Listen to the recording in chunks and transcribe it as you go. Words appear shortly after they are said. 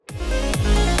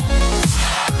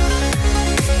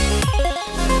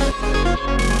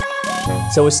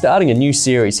So we're starting a new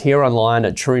series here online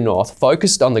at True North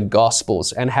focused on the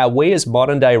Gospels and how we as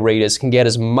modern day readers can get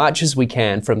as much as we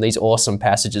can from these awesome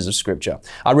passages of Scripture.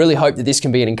 I really hope that this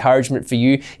can be an encouragement for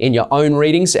you in your own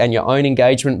readings and your own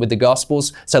engagement with the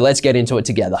Gospels. So let's get into it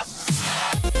together.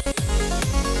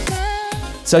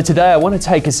 So today I want to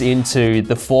take us into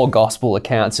the four Gospel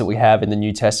accounts that we have in the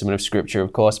New Testament of Scripture.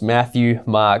 Of course, Matthew,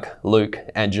 Mark, Luke,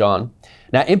 and John.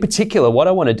 Now, in particular, what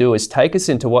I want to do is take us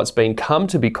into what's been come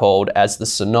to be called as the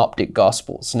Synoptic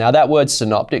Gospels. Now, that word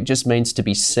synoptic just means to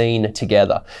be seen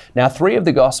together. Now, three of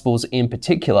the Gospels in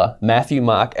particular, Matthew,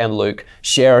 Mark, and Luke,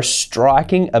 share a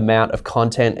striking amount of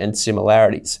content and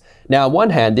similarities. Now, on one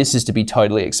hand, this is to be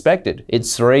totally expected.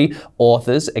 It's three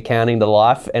authors accounting the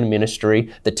life and ministry,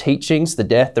 the teachings, the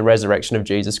death, the resurrection of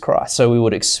Jesus Christ. So we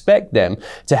would expect them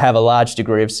to have a large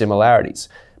degree of similarities.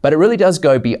 But it really does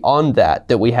go beyond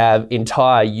that we have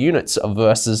entire units of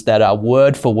verses that are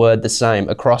word for word the same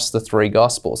across the three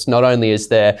Gospels. Not only is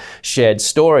there shared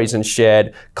stories and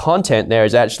shared content, there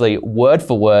is actually word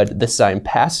for word the same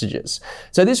passages.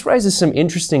 So this raises some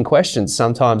interesting questions,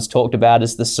 sometimes talked about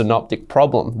as the synoptic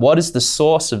problem. What is the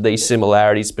source of these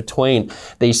similarities between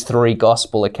these three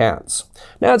Gospel accounts?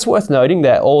 Now, it's worth noting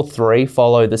that all three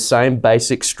follow the same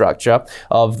basic structure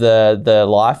of the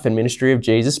life and ministry of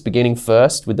Jesus, beginning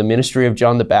first with the ministry of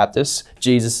John the Baptist,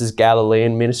 Jesus'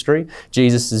 Galilean ministry,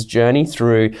 Jesus' journey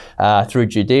through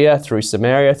Judea, through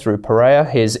Samaria, through Perea,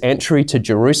 his entry to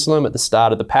Jerusalem at the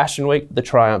start of the Passion Week, the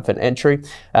triumphant entry,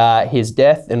 his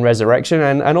death and resurrection,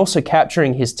 and also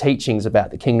capturing his teachings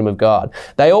about the kingdom of God.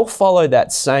 They all follow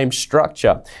that same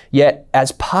structure, yet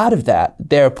as part of that,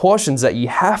 there are portions that you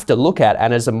have to look at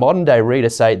and as a modern day reader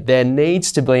say, there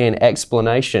needs to be an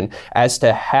explanation as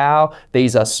to how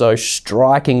these are so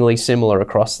strikingly similar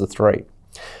across the three.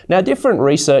 Now, different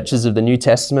researchers of the New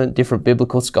Testament, different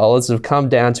biblical scholars have come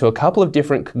down to a couple of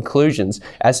different conclusions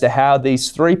as to how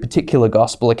these three particular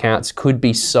gospel accounts could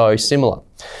be so similar.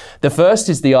 The first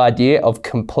is the idea of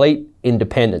complete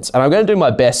independence. And I'm going to do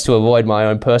my best to avoid my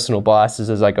own personal biases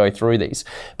as I go through these.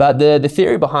 But the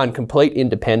theory behind complete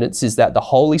independence is that the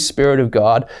Holy Spirit of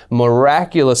God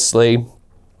miraculously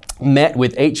met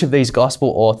with each of these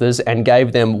gospel authors and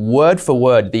gave them word for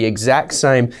word the exact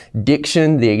same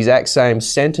diction, the exact same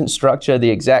sentence structure,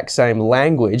 the exact same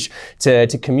language to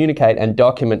communicate and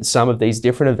document some of these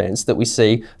different events that we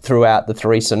see throughout the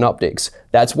three synoptics.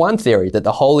 That's one theory, that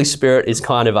the Holy Spirit is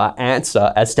kind of our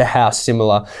answer as to how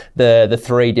similar the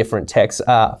three different texts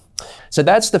are. So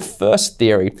that's the first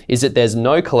theory, is that there's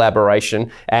no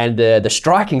collaboration and the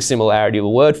striking similarity, the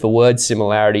word for word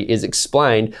similarity, is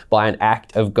explained by an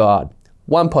act of God.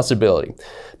 One possibility.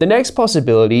 The next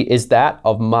possibility is that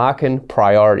of Markan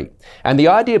priority. And the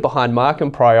idea behind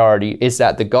Markan priority is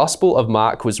that the Gospel of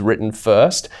Mark was written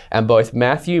first and both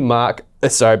Matthew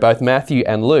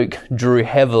and Luke drew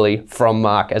heavily from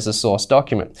Mark as a source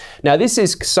document. Now, this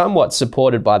is somewhat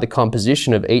supported by the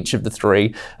composition of each of the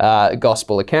three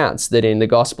gospel accounts, that in the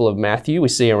Gospel of Matthew, we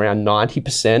see around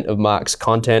 90% of Mark's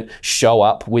content show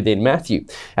up within Matthew.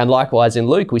 And likewise in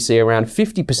Luke, we see around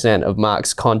 50% of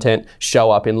Mark's content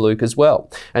show up in Luke as well.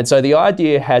 And so the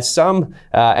idea has some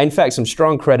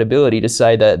strong credibility to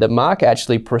say that Mark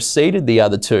actually preceded the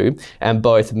other two, and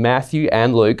both Matthew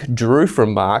and Luke drew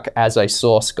from Mark as a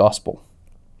source gospel.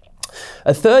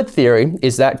 A third theory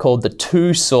is that called the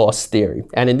two-source theory.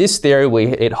 And in this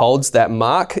theory, it holds that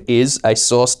Mark is a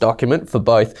source document for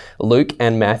both Luke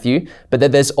and Matthew, but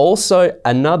that there's also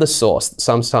another source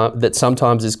that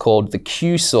sometimes is called the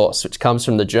Q source, which comes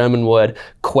from the German word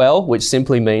Quell, which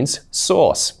simply means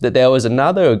source. That there was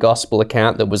another gospel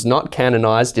account that was not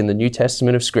canonized in the New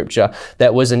Testament of Scripture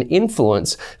that was an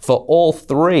influence for all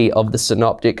three of the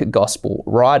synoptic gospel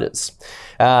writers.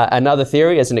 Another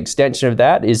theory, as an extension of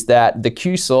that, is that the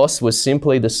Q source was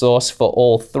simply the source for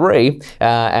all three,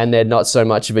 and there's not so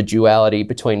much of a duality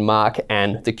between Mark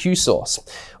and the Q source.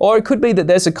 Or it could be that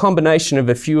there's a combination of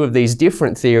a few of these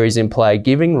different theories in play,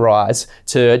 giving rise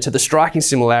to the striking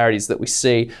similarities that we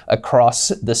see across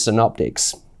the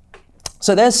synoptics.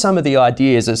 So there's some of the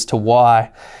ideas as to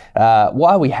why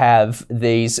we have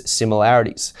these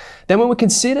similarities. Then when we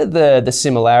consider the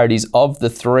similarities of the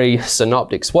three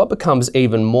synoptics, what becomes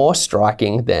even more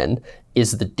striking then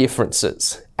is the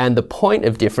differences and the point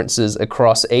of differences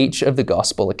across each of the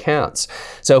gospel accounts.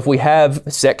 So if we have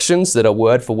sections that are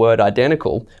word for word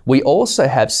identical, we also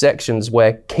have sections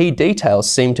where key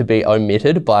details seem to be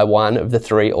omitted by one of the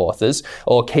three authors,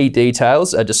 or key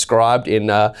details are described in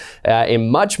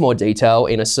much more detail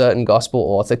in a certain gospel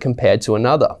author compared to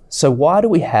another. So why do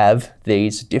we have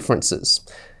these differences?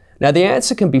 Now, the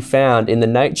answer can be found in the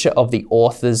nature of the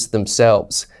authors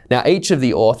themselves. Now, each of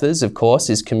the authors, of course,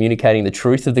 is communicating the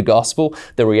truth of the gospel,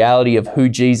 the reality of who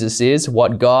Jesus is,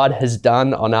 what God has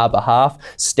done on our behalf,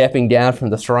 stepping down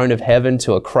from the throne of heaven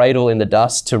to a cradle in the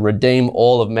dust to redeem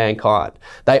all of mankind.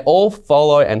 They all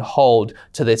follow and hold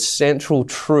to the central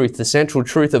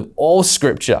truth of all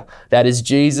Scripture, that is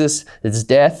Jesus, his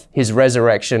death, his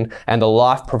resurrection, and the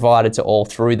life provided to all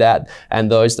through that,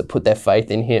 and those that put their faith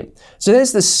in him. So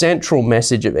there's the central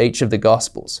message of each of the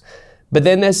Gospels. But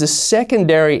then there's a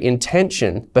secondary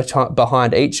intention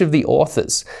behind each of the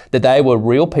authors, that they were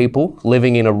real people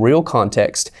living in a real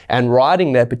context and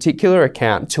writing their particular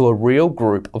account to a real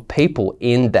group of people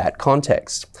in that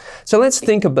context. So let's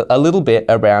think a little bit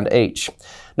around each.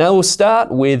 Now we'll start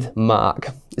with Mark.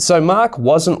 So Mark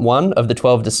wasn't one of the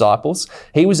 12 disciples.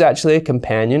 He was actually a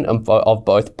companion of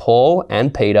both Paul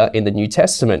and Peter in the New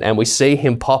Testament, and we see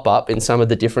him pop up in some of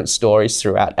the different stories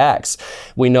throughout Acts.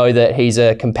 We know that he's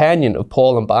a companion of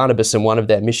Paul and Barnabas in one of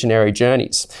their missionary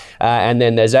journeys. And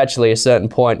then there's actually a certain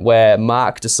point where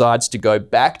Mark decides to go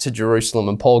back to Jerusalem,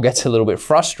 and Paul gets a little bit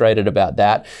frustrated about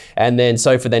that. And then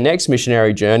so for their next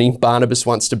missionary journey, Barnabas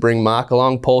wants to bring Mark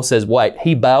along. Paul says, wait,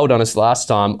 he bailed on us last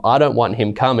time. I don't want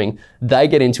him coming. They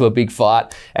get into a big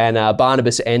fight, and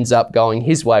Barnabas ends up going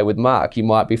his way with Mark. You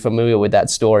might be familiar with that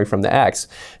story from the Acts.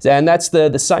 And that's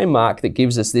the same Mark that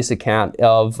gives us this account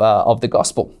of the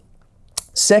gospel.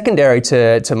 Secondary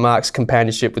to Mark's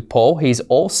companionship with Paul, he's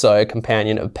also a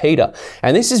companion of Peter.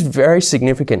 And this is very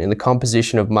significant in the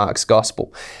composition of Mark's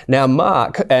gospel. Now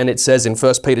Mark, and it says in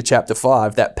 1 Peter chapter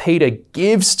 5, that Peter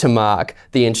gives to Mark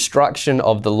the instruction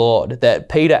of the Lord, that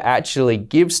Peter actually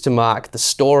gives to Mark the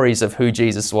stories of who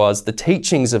Jesus was, the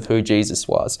teachings of who Jesus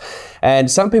was. And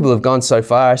some people have gone so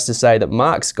far as to say that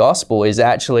Mark's gospel is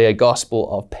actually a gospel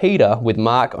of Peter, with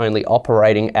Mark only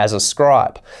operating as a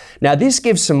scribe. Now this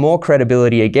gives some more credibility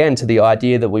again to the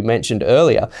idea that we mentioned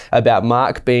earlier about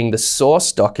Mark being the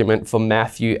source document for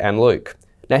Matthew and Luke.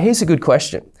 Now here's a good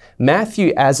question.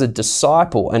 Matthew, as a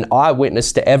disciple, an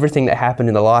eyewitness to everything that happened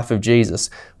in the life of Jesus,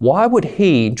 why would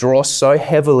he draw so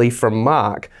heavily from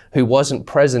Mark, who wasn't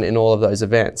present in all of those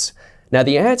events? Now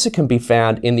the answer can be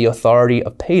found in the authority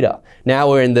of Peter. Now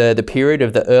we're in the period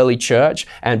of the early church,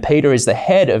 and Peter is the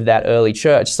head of that early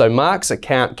church. So Mark's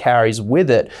account carries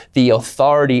with it the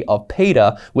authority of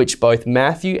Peter, which both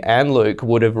Matthew and Luke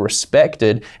would have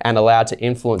respected and allowed to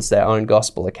influence their own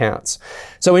gospel accounts.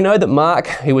 So we know that Mark,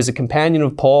 he was a companion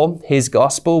of Paul. His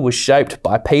gospel was shaped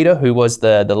by Peter, who was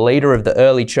the leader of the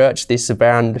early church, this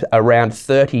around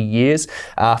 30 years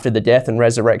after the death and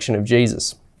resurrection of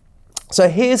Jesus. So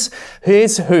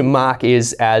here's who Mark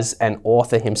is as an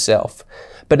author himself.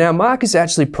 But now Mark is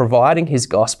actually providing his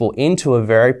gospel into a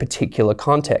very particular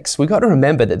context. We've got to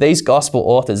remember that these gospel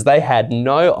authors, they had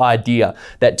no idea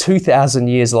that 2,000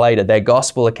 years later, their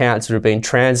gospel accounts would have been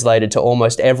translated to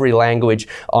almost every language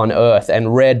on earth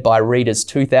and read by readers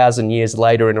 2,000 years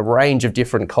later in a range of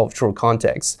different cultural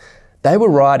contexts. They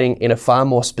were writing in a far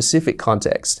more specific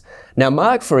context. Now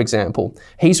Mark, for example,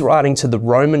 he's writing to the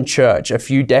Roman church a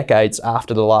few decades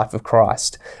after the life of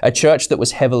Christ, a church that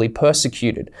was heavily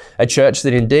persecuted, a church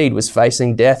that indeed was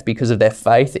facing death because of their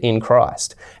faith in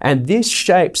Christ. And this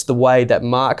shapes the way that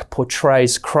Mark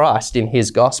portrays Christ in his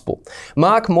gospel.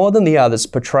 Mark, more than the others,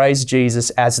 portrays Jesus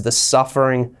as the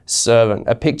suffering servant,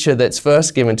 a picture that's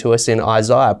first given to us in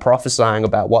Isaiah, prophesying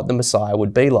about what the Messiah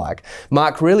would be like.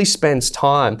 Mark really spends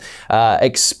time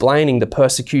explaining the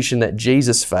persecution that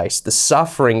Jesus faced, the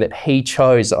suffering that he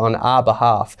chose on our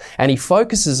behalf. And he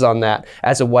focuses on that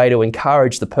as a way to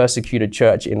encourage the persecuted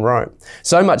church in Rome.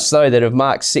 So much so that of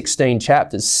Mark's 16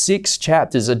 chapters, 6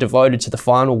 chapters are devoted to the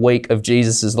final week of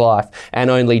Jesus' life,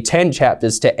 and only 10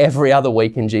 chapters to every other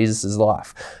week in Jesus'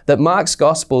 life. That Mark's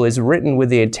gospel is written with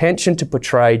the intention to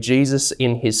portray Jesus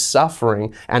in his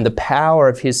suffering and the power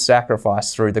of his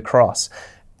sacrifice through the cross,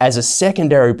 as a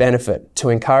secondary benefit to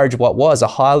encourage what was a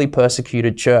highly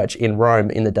persecuted church in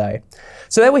Rome in the day.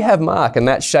 So there we have Mark, and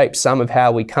that shapes some of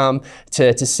how we come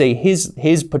to see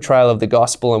his portrayal of the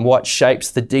gospel and what shapes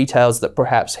the details that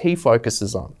perhaps he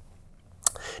focuses on.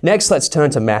 Next, let's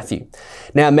turn to Matthew.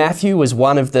 Now, Matthew was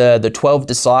one of the 12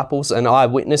 disciples, an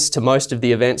eyewitness to most of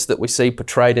the events that we see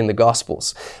portrayed in the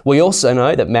Gospels. We also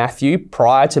know that Matthew,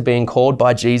 prior to being called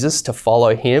by Jesus to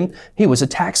follow him, he was a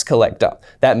tax collector.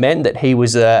 That meant that he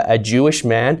was a Jewish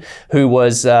man who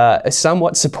was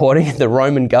somewhat supporting the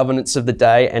Roman governance of the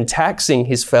day and taxing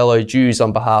his fellow Jews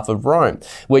on behalf of Rome,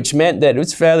 which meant that it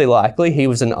was fairly likely he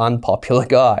was an unpopular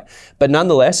guy. But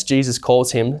nonetheless, Jesus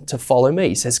calls him to follow me.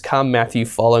 He says, "Come, Matthew,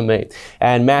 follow follow me.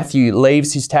 And Matthew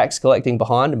leaves his tax collecting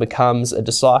behind and becomes a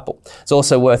disciple. It's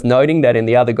also worth noting that in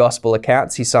the other gospel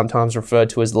accounts, he's sometimes referred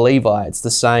to as Levi. It's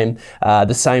the same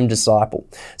disciple.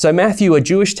 So Matthew, a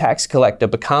Jewish tax collector,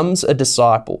 becomes a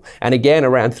disciple. And again,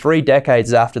 around 3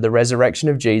 decades after the resurrection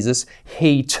of Jesus,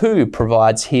 he too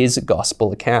provides his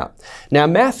gospel account. Now,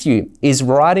 Matthew is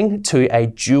writing to a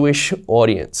Jewish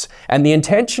audience, and the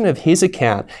intention of his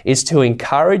account is to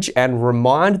encourage and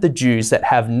remind the Jews that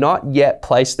have not yet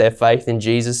placed their faith in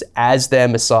Jesus as their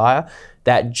Messiah,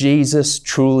 that Jesus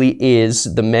truly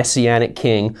is the Messianic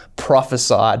King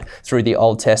prophesied through the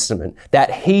Old Testament,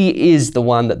 that he is the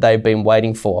one that they've been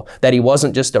waiting for, that he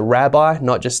wasn't just a rabbi,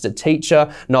 not just a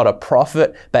teacher, not a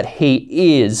prophet, but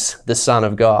he is the Son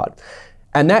of God.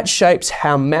 And that shapes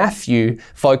how Matthew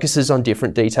focuses on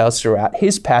different details throughout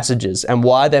his passages and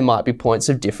why there might be points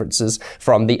of differences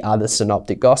from the other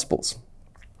synoptic gospels.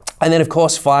 And then, of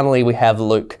course, finally, we have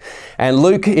Luke. And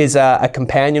Luke is a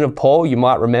companion of Paul. You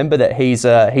might remember that he's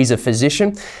a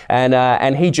physician,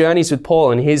 and he journeys with Paul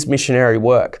in his missionary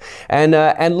work.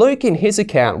 And Luke, in his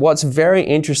account, what's very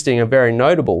interesting and very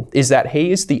notable is that he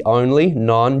is the only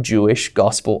non-Jewish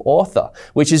gospel author,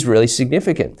 which is really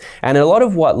significant. And a lot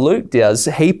of what Luke does,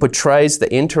 he portrays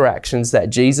the interactions that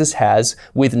Jesus has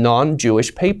with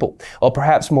non-Jewish people, or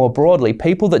perhaps more broadly,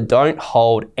 people that don't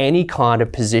hold any kind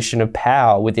of position of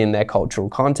power within their cultural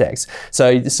context.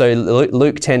 So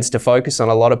Luke tends to focus on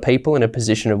a lot of people in a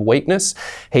position of weakness.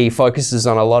 He focuses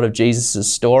on a lot of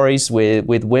Jesus' stories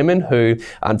with women who,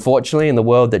 unfortunately, in the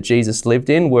world that Jesus lived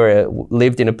in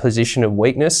lived in a position of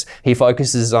weakness. He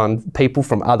focuses on people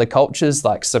from other cultures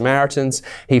like Samaritans.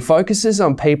 He focuses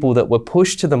on people that were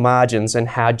pushed to the margins and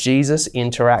how Jesus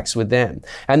interacts with them.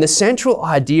 And the central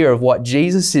idea of what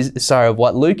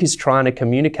what Luke is trying to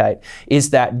communicate is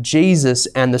that Jesus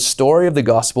and the story of the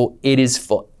gospel, it is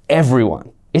for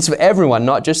everyone. It's for everyone,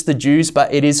 not just the Jews,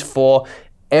 but it is for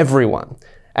everyone.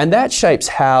 And that shapes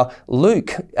how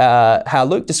Luke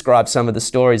describes some of the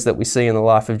stories that we see in the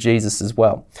life of Jesus as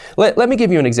well. Let me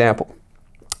give you an example.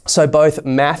 So both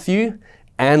Matthew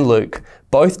and Luke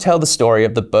both tell the story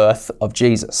of the birth of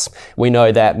Jesus. We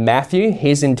know that Matthew,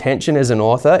 his intention as an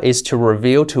author is to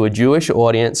reveal to a Jewish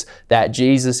audience that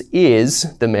Jesus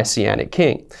is the Messianic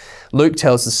King. Luke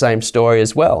tells the same story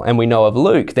as well, and we know of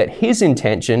Luke that his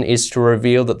intention is to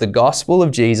reveal that the gospel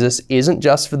of Jesus isn't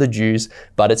just for the Jews,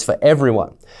 but it's for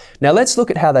everyone. Now let's look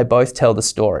at how they both tell the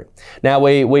story. Now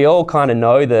we all kind of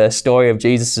know the story of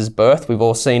Jesus' birth. We've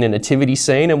all seen a nativity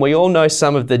scene, and we all know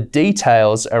some of the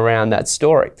details around that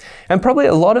story. And probably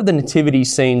a lot of the nativity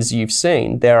scenes you've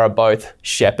seen, there are both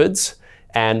shepherds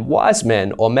and wise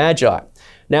men or magi.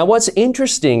 Now what's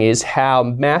interesting is how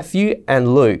Matthew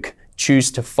and Luke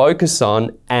choose to focus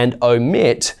on and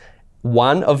omit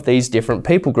one of these different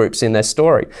people groups in their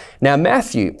story. Now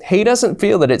Matthew, he doesn't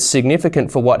feel that it's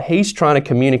significant for what he's trying to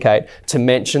communicate to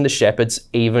mention the shepherds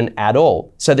even at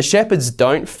all. So the shepherds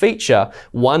don't feature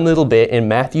one little bit in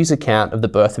Matthew's account of the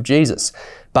birth of Jesus.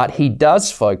 But he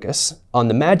does focus on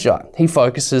the Magi. He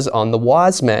focuses on the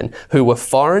wise men who were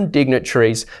foreign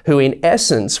dignitaries who in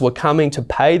essence were coming to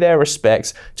pay their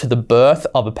respects to the birth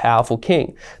of a powerful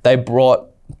king. They brought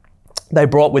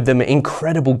with them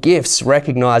incredible gifts,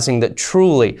 recognizing that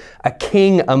truly a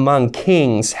king among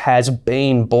kings has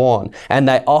been born, and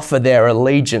they offer their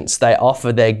allegiance, they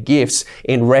offer their gifts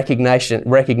in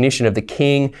recognition of the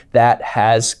king that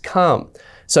has come.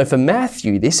 So for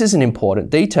Matthew, this is an important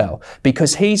detail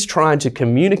because he's trying to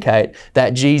communicate that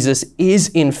Jesus is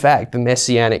in fact the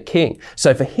Messianic King.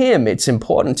 So for him, it's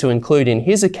important to include in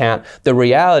his account the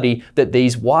reality that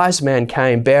these wise men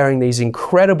came bearing these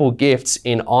incredible gifts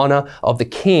in honor of the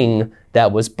King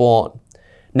that was born.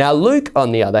 Now Luke,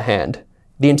 on the other hand,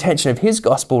 the intention of his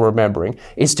gospel remembering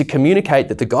is to communicate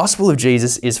that the gospel of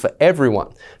Jesus is for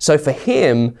everyone. So for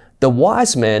him, the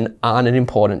wise men aren't an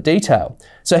important detail.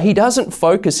 So he doesn't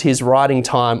focus his writing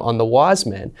time on the wise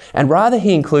men, and rather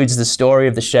he includes the story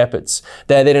of the shepherds.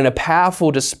 That in a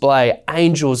powerful display,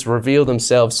 angels reveal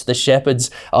themselves to the shepherds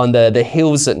on the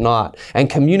hills at night and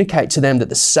communicate to them that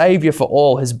the Savior for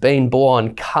all has been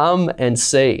born. Come and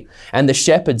see. And the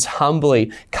shepherds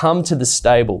humbly come to the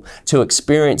stable to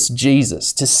experience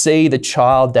Jesus, to see the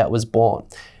child that was born.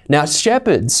 Now,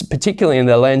 shepherds, particularly in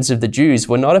the lens of the Jews,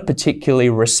 were not a particularly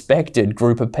respected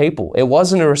group of people. It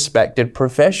wasn't a respected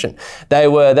profession. They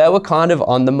were kind of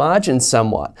on the margins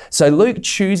somewhat. So Luke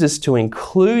chooses to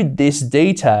include this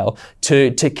detail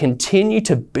to continue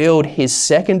to build his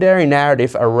secondary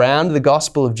narrative around the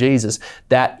gospel of Jesus,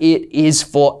 that it is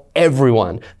for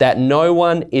everyone, that no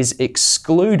one is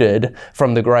excluded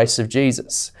from the grace of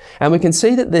Jesus. And we can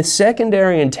see that the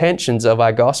secondary intentions of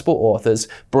our gospel authors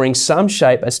bring some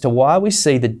shape as to why we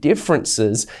see the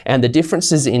differences and the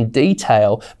differences in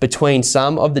detail between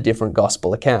some of the different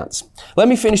gospel accounts. Let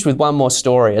me finish with one more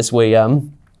story as we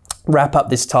wrap up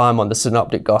this time on the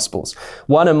Synoptic Gospels.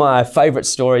 One of my favorite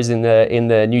stories in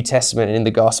the New Testament and in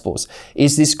the Gospels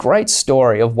is this great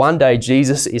story of one day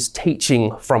Jesus is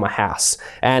teaching from a house.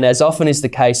 And as often is the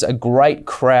case, a great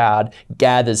crowd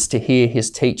gathers to hear his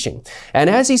teaching.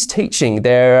 And as he's teaching,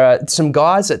 there are some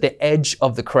guys at the edge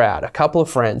of the crowd, a couple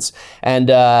of friends, and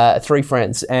 3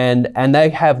 friends, and they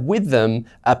have with them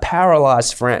a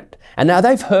paralyzed friend. And now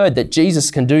they've heard that Jesus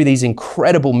can do these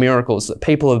incredible miracles, that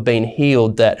people have been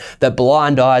healed, that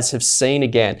blind eyes have seen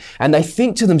again. And they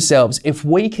think to themselves, if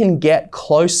we can get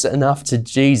close enough to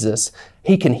Jesus,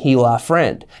 he can heal our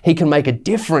friend. He can make a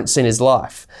difference in his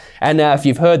life. And now if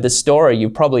you've heard the story,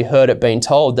 you've probably heard it being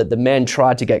told that the men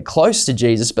tried to get close to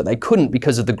Jesus, but they couldn't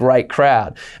because of the great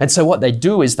crowd. And so what they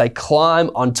do is they climb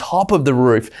on top of the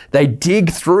roof, they dig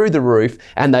through the roof,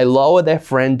 and they lower their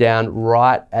friend down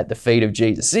right at the feet of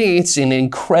Jesus. See, it's an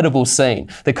incredible scene,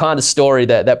 the kind of story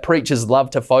that preachers love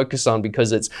to focus on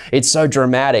because it's so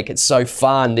dramatic, it's so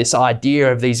fun, this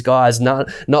idea of these guys not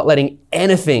letting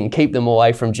anything keep them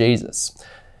away from Jesus.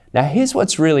 Now here's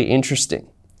what's really interesting.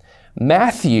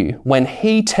 Matthew, when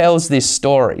he tells this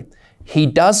story, he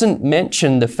doesn't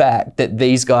mention the fact that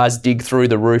these guys dig through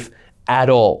the roof at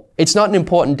all. It's not an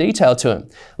important detail to him.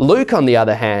 Luke, on the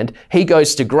other hand, he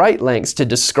goes to great lengths to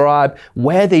describe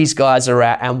where these guys are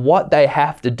at and what they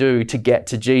have to do to get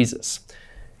to Jesus.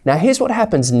 Now here's what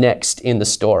happens next in the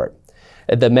story.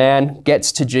 The man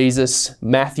gets to Jesus.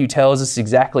 Matthew tells us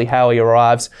exactly how he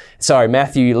arrives.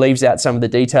 Matthew leaves out some of the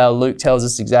detail. Luke tells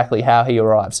us exactly how he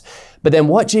arrives. But then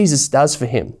what Jesus does for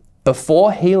him,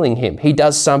 before healing him, he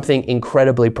does something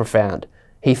incredibly profound.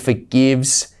 He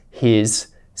forgives his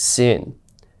sin.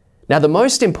 Now, the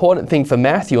most important thing for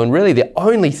Matthew, and really the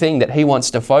only thing that he wants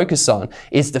to focus on,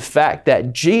 is the fact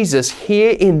that Jesus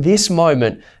here in this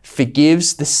moment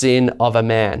forgives the sin of a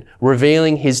man,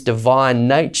 revealing his divine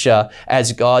nature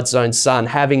as God's own Son,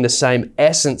 having the same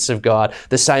essence of God,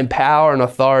 the same power and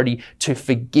authority to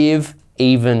forgive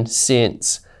even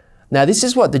sins. Now, this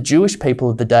is what the Jewish people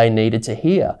of the day needed to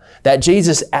hear, that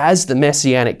Jesus, as the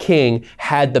Messianic King,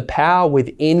 had the power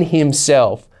within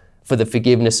himself for the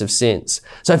forgiveness of sins.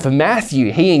 So for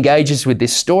Matthew, he engages with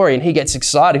this story and he gets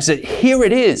excited. He said, here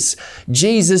it is.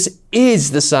 Jesus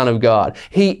is the Son of God.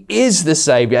 He is the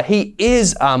Savior. He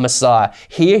is our Messiah.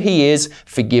 Here he is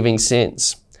forgiving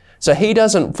sins. So he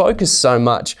doesn't focus so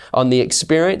much on the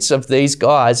experience of these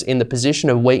guys in the position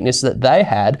of weakness that they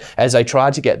had as they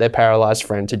tried to get their paralyzed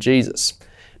friend to Jesus.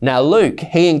 Now Luke,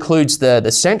 he includes the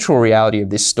central reality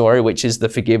of this story, which is the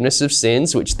forgiveness of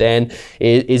sins, which then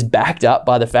is backed up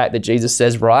by the fact that Jesus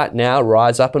says, right now,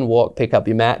 rise up and walk, pick up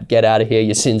your mat, get out of here,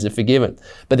 your sins are forgiven.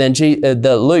 But then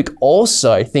Luke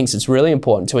also thinks it's really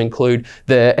important to include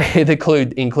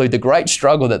the great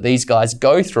struggle that these guys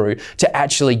go through to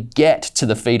actually get to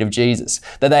the feet of Jesus,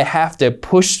 that they have to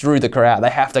push through the crowd, they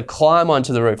have to climb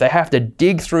onto the roof, they have to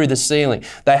dig through the ceiling,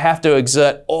 they have to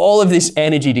exert all of this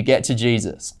energy to get to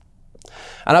Jesus.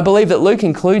 And I believe that Luke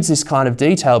includes this kind of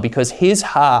detail because his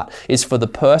heart is for the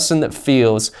person that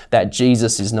feels that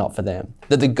Jesus is not for them,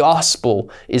 that the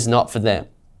gospel is not for them.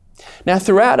 Now,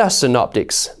 throughout our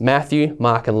synoptics, Matthew,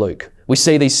 Mark, and Luke, we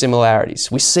see these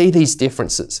similarities, we see these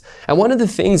differences. And one of the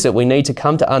things that we need to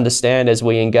come to understand as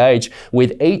we engage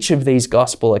with each of these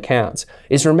gospel accounts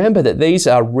is remember that these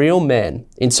are real men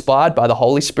inspired by the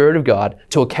Holy Spirit of God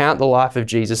to account the life of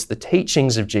Jesus, the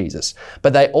teachings of Jesus,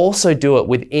 but they also do it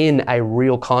within a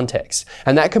real context.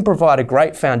 And that can provide a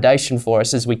great foundation for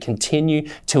us as we continue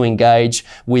to engage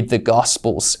with the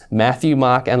Gospels, Matthew,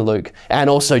 Mark, and Luke, and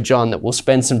also John, that we'll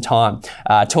spend some time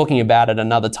talking about at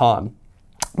another time.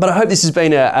 But I hope this has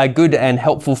been a good and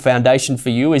helpful foundation for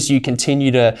you as you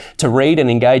continue to read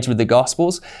and engage with the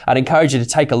Gospels. I'd encourage you to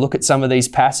take a look at some of these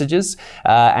passages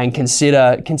and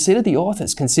consider the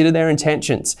authors, consider their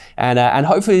intentions, and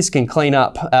hopefully this can clean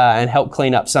up and help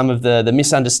clean up some of the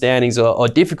misunderstandings or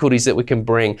difficulties that we can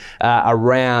bring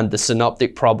around the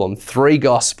synoptic problem. 3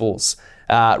 Gospels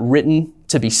written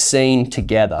to be seen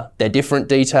together. They're different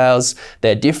details,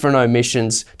 they're different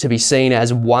omissions, to be seen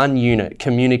as one unit,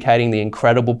 communicating the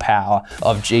incredible power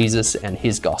of Jesus and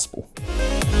his gospel.